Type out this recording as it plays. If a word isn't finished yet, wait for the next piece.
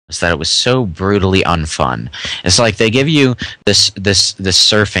was that it was so brutally unfun. It's like they give you this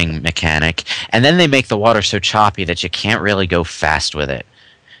surfing mechanic, and then they make the water so choppy that you can't really go fast with it.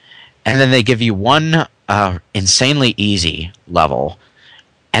 And then they give you one insanely easy level,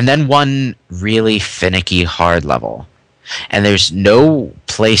 and then one really finicky hard level. And there's no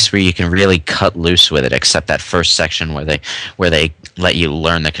place where you can really cut loose with it except that first section where they let you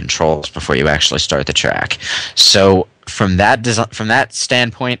learn the controls before you actually start the track. So from that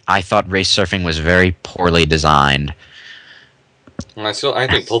standpoint, I thought race surfing was very poorly designed. I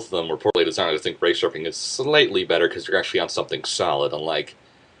think both of them were poorly designed. I think race surfing is slightly better because you're actually on something solid, unlike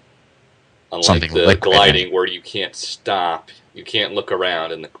Something the liquid. gliding where you can't stop, you can't look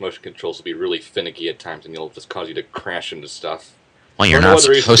around, and the motion controls will be really finicky at times, and it'll just cause you to crash into stuff. Well, you're not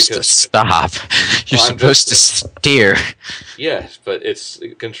supposed to stop. You're supposed to steer. Yes, but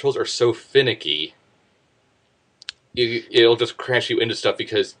controls are so finicky, it'll just crash you into stuff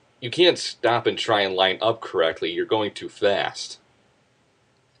because you can't stop and try and line up correctly. You're going too fast.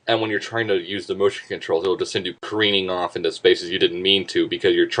 And when you're trying to use the motion controls, it'll just send you careening off into spaces you didn't mean to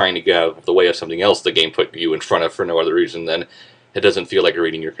because you're trying to get out of the way of something else the game put you in front of for no other reason than it doesn't feel like you're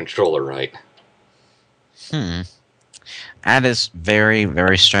reading your controller right. That is very,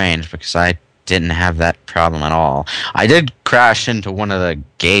 very strange because I didn't have that problem at all. I did crash into one of the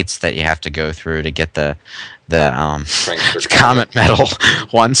gates that you have to go through to get the comet medal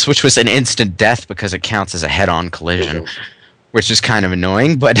once, which was an instant death because it counts as a head-on collision. Which is kind of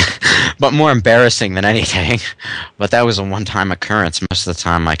annoying, but more embarrassing than anything. But that was a one-time occurrence. Most of the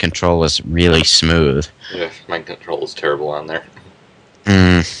time, my control was really smooth. Yeah, my control was terrible on there.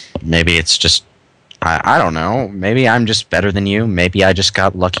 Maybe it's just... I don't know. Maybe I'm just better than you. Maybe I just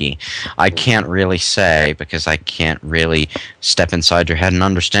got lucky. I can't really say, because I can't really step inside your head and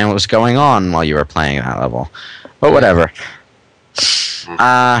understand what was going on while you were playing that level. But whatever.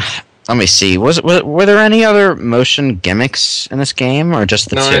 Let me see. Were there any other motion gimmicks in this game, or just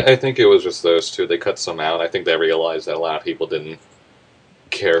the two? No, I think it was just those two. They cut some out. I think they realized that a lot of people didn't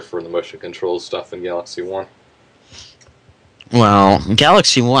care for the motion control stuff in Galaxy 1. Well,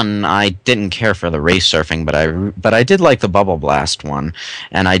 Galaxy 1, I didn't care for the race surfing, but I did like the Bubble Blast one,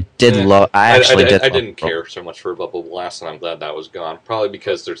 and I did love. I didn't care so much for Bubble Blast, and I'm glad that was gone. Probably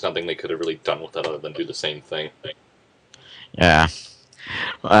because there's nothing they could have really done with that other than do the same thing. Yeah.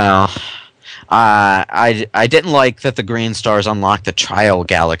 Well, I didn't like that the green stars unlocked the trial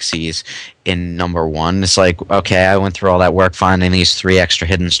galaxies in number 1. It's like, okay, I went through all that work finding these 3 extra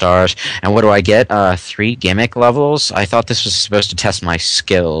hidden stars, and what do I get? 3 gimmick levels? I thought this was supposed to test my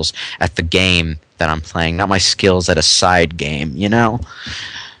skills at the game that I'm playing, not my skills at a side game, you know?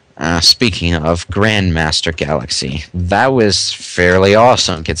 Speaking of Grandmaster Galaxy, that was fairly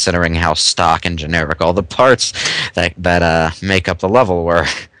awesome considering how stock and generic all the parts that make up the level were.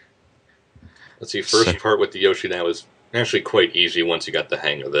 Let's see, first part with the Yoshi now was actually quite easy once you got the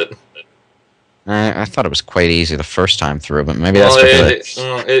hang of it. I thought it was quite easy the first time through, but maybe that's because...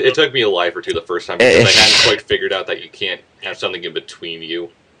 It took me a life or two the first time because I hadn't quite figured out that you can't have something in between you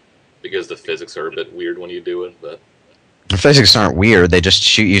because the physics are a bit weird when you do it, but... The physics aren't weird. They just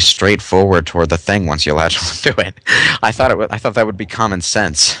shoot you straight forward toward the thing once you latch onto it. I thought that would be common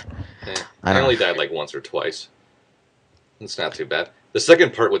sense. Yeah, I only died like once or twice. It's not too bad. The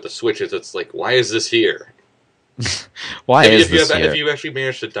second part with the switches, it's like, why is this here? If you actually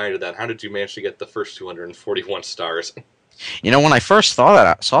managed to die to that, how did you manage to get the first 241 stars? You know, when I firfirst saw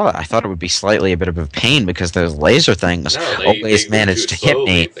that, I thought it would be slightly a bit of a pain because those laser things always managed to hit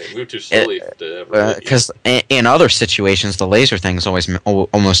me. They move too slowly because in other situations, the laser things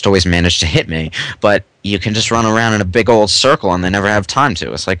almost always manage to hit me. But you can just run around in a big old circle and they never have time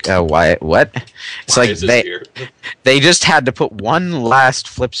to. It's like, why? What? It's why like they just had to put one last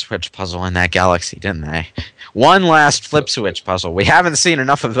flip switch puzzle in that galaxy, didn't they? One last flip switch puzzle. We haven't seen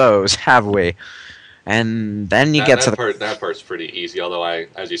enough of those, have we? And then you get to the part. That part's pretty easy. Although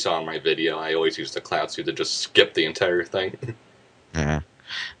as you saw in my video, I always use the cloud suit to just skip the entire thing. Yeah,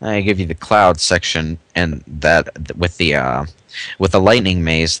 I give you the cloud section and that with the lightning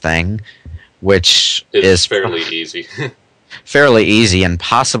maze thing, which is fairly easy. Fairly easy, and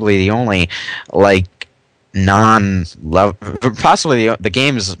possibly the only possibly the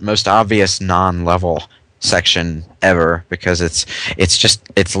game's most obvious non-level section ever, because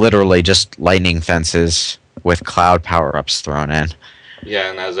it's literally just lightning fences with cloud power-ups thrown in. Yeah,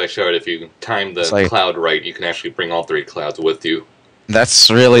 and as I showed, if you time the cloud right, you can actually bring all 3 clouds with you.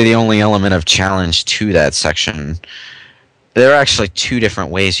 That's really the only element of challenge to that section. There are actually 2 different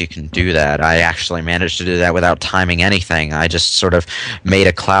ways you can do that. I actually managed to do that without timing anything. I just sort of made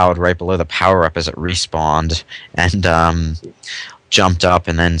a cloud right below the power-up as it respawned, and jumped up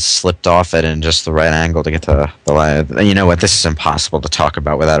and then slipped off it in just the right angle to get to the light. You know what? This is impossible to talk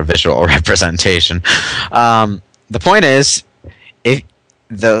about without a visual representation. The point is, if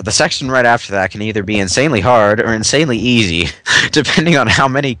the section right after that can either be insanely hard or insanely easy, depending on how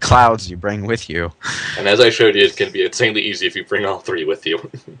many clouds you bring with you. And as I showed you, it can be insanely easy if you bring all 3 with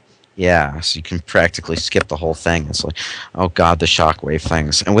you. Yeah, so you can practically skip the whole thing. It's like, oh god, the shockwave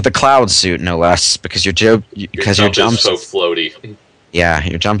things, and with the cloud suit, no less, because your jump is so floaty. Yeah,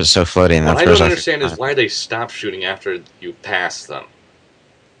 your jump is so floaty. And what I don't understand is why they stop shooting after you pass them.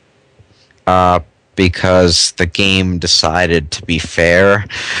 Because the game decided to be fair.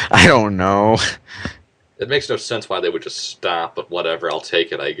 I don't know. It makes no sense why they would just stop, but whatever, I'll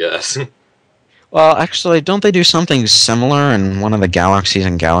take it, I guess. Well, actually, don't they do something similar in one of the galaxies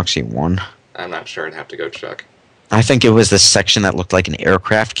in Galaxy 1? I'm not sure. I'd have to go check. I think it was this section that looked like an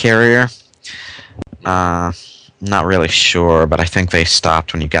aircraft carrier. Not really sure, but I think they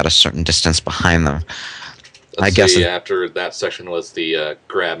stopped when you got a certain distance behind them. Let's see, after that section was the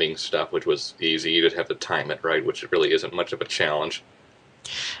grabbing stuff, which was easy. You just have to time it right, which really isn't much of a challenge.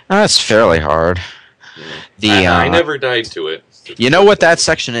 It's fairly hard. I never died to it. You know what, that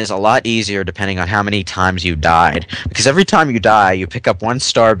section is a lot easier depending on how many times you died. Because every time you die, you pick up 1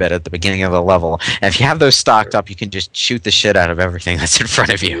 star bit at the beginning of the level. And if you have those stocked up, you can just shoot the shit out of everything that's in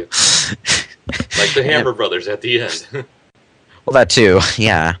front of you. Like the Hammer Brothers at the end. Well, that too,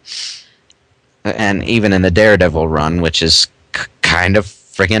 yeah. And even in the Daredevil run, which is kind of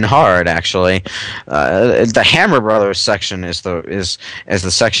friggin' hard, actually. The Hammer Brothers section is the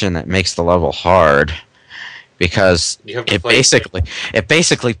section that makes the level hard. Because it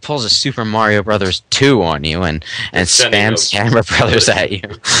basically pulls a Super Mario Brothers 2 on you and spams Hammer Brothers at you.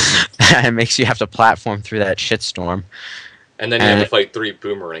 And it makes you have to platform through that shitstorm. And then you have to fight 3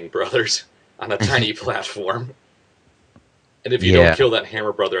 Boomerang Brothers on a tiny platform. And if you don't kill that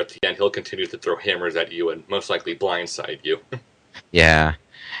Hammer Brother at the end, he'll continue to throw hammers at you and most likely blindside you. Yeah.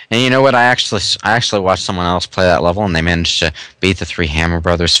 And you know what? I actually watched someone else play that level, and they managed to beat the 3 Hammer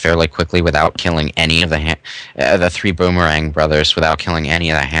Brothers fairly quickly without killing any of the 3 Boomerang Brothers without killing any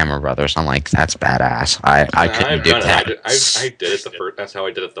of the Hammer Brothers. I'm like, that's badass. I couldn't do that. I did it the first. That's how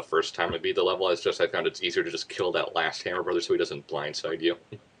I did it the first time I beat the level. It's just I found it's easier to just kill that last Hammer Brother so he doesn't blindside you.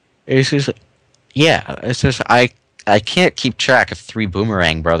 It's just I can't keep track of 3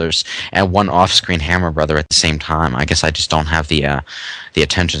 Boomerang Brothers and 1 off-screen Hammer Brother at the same time. I guess I just don't have the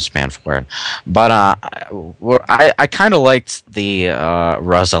attention span for it. But I kind of liked the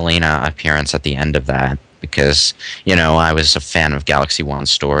Rosalina appearance at the end of that because, you know, I was a fan of Galaxy 1's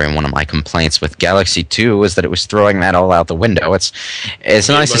story, and one of my complaints with Galaxy 2 was that it was throwing that all out the window. It's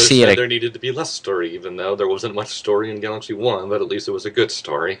nice to see it. There needed to be less story, even though there wasn't much story in Galaxy 1, but at least it was a good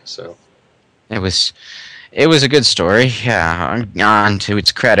story. So It was a good story, yeah. On to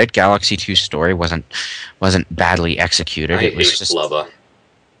its credit, Galaxy 2's story wasn't badly executed. It was just Flubba.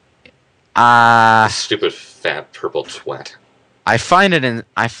 Stupid fat purple twat. I find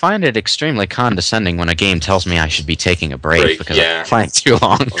it extremely condescending when a game tells me I should be taking a break because I'm playing too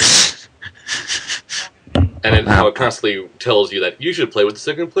long. And then how it constantly tells you that you should play with the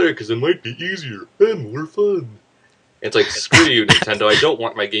second player because it might be easier and more fun. It's like, screw you, Nintendo, I don't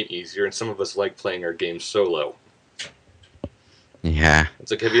want my game easier, and some of us like playing our games solo. Yeah.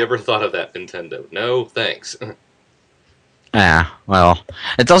 It's like, have you ever thought of that, Nintendo? No, thanks. Yeah, well,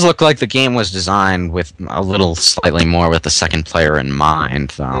 it does look like the game was designed with a little slightly more with the second player in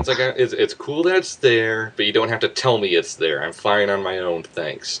mind, though. It's like, it's cool that it's there, but you don't have to tell me it's there. I'm fine on my own,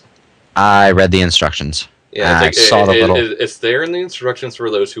 thanks. I read the instructions. Yeah, it's there in the instructions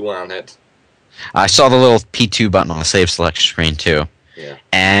for those who want it. I saw the little P2 button on the save select screen, too. Yeah.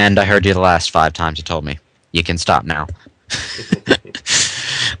 And I heard you the last 5 times you told me. You can stop now.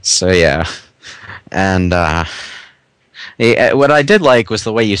 So, yeah. And, what I did like was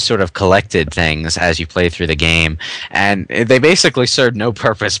the way you sort of collected things as you played through the game, and they basically served no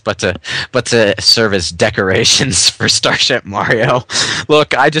purpose but to serve as decorations for Starship Mario.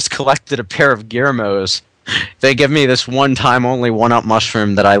 Look, I just collected a pair of Gizmos. They give me this one-time only one-up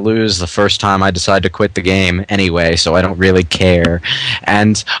mushroom that I lose the first time I decide to quit the game anyway, so I don't really care.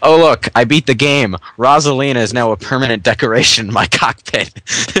 And, oh look, I beat the game. Rosalina is now a permanent decoration in my cockpit.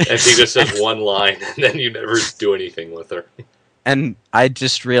 And she just says one line, and then you never do anything with her. And I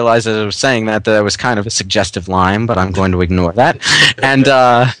just realized as I was saying that was kind of a suggestive line, but I'm going to ignore that. And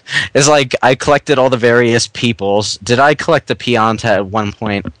it's like I collected all the various peoples. Did I collect the Pianta at one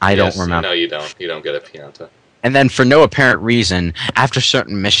point? I don't remember. No, you don't. You don't get a Pianta. And then for no apparent reason, after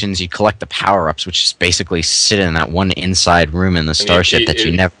certain missions, you collect the power-ups, which is basically sit in that one inside room in the starship that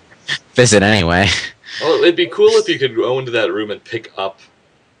you never visit anyway. Well, it'd be cool if you could go into that room and pick up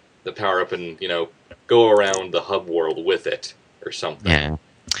the power-up and, go around the hub world with it or something. Yeah.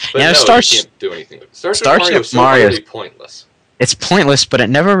 But Yeah, no, Starship- you can't do anything with it. Starship Starship Mario is so Mario's- utterly pointless. It's pointless, but it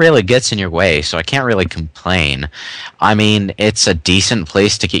never really gets in your way, so I can't really complain. I mean, it's a decent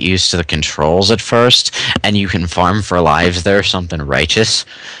place to get used to the controls at first, and you can farm for lives there, something righteous.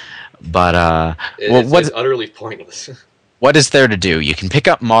 But It's utterly pointless. what is there to do? You can pick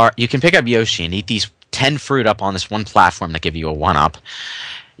up Yoshi and eat these 10 fruit up on this one platform that give you a 1-up.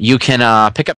 You can pick up